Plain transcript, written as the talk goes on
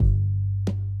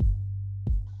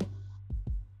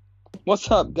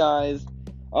What's up, guys?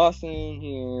 Austin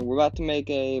here. We're about to make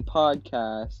a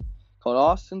podcast called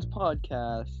Austin's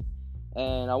Podcast,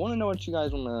 and I want to know what you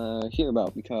guys want to hear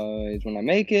about because when I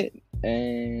make it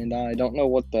and I don't know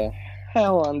what the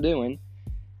hell I'm doing,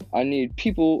 I need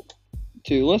people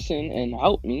to listen and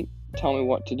help me, tell me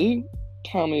what to do,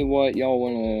 tell me what y'all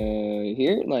want to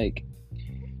hear. Like,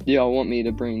 do y'all want me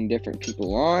to bring different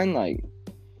people on? Like,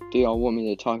 do y'all want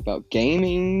me to talk about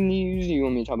gaming news? Do you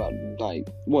want me to talk about,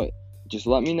 what? Just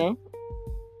let me know.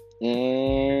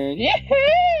 And yeah!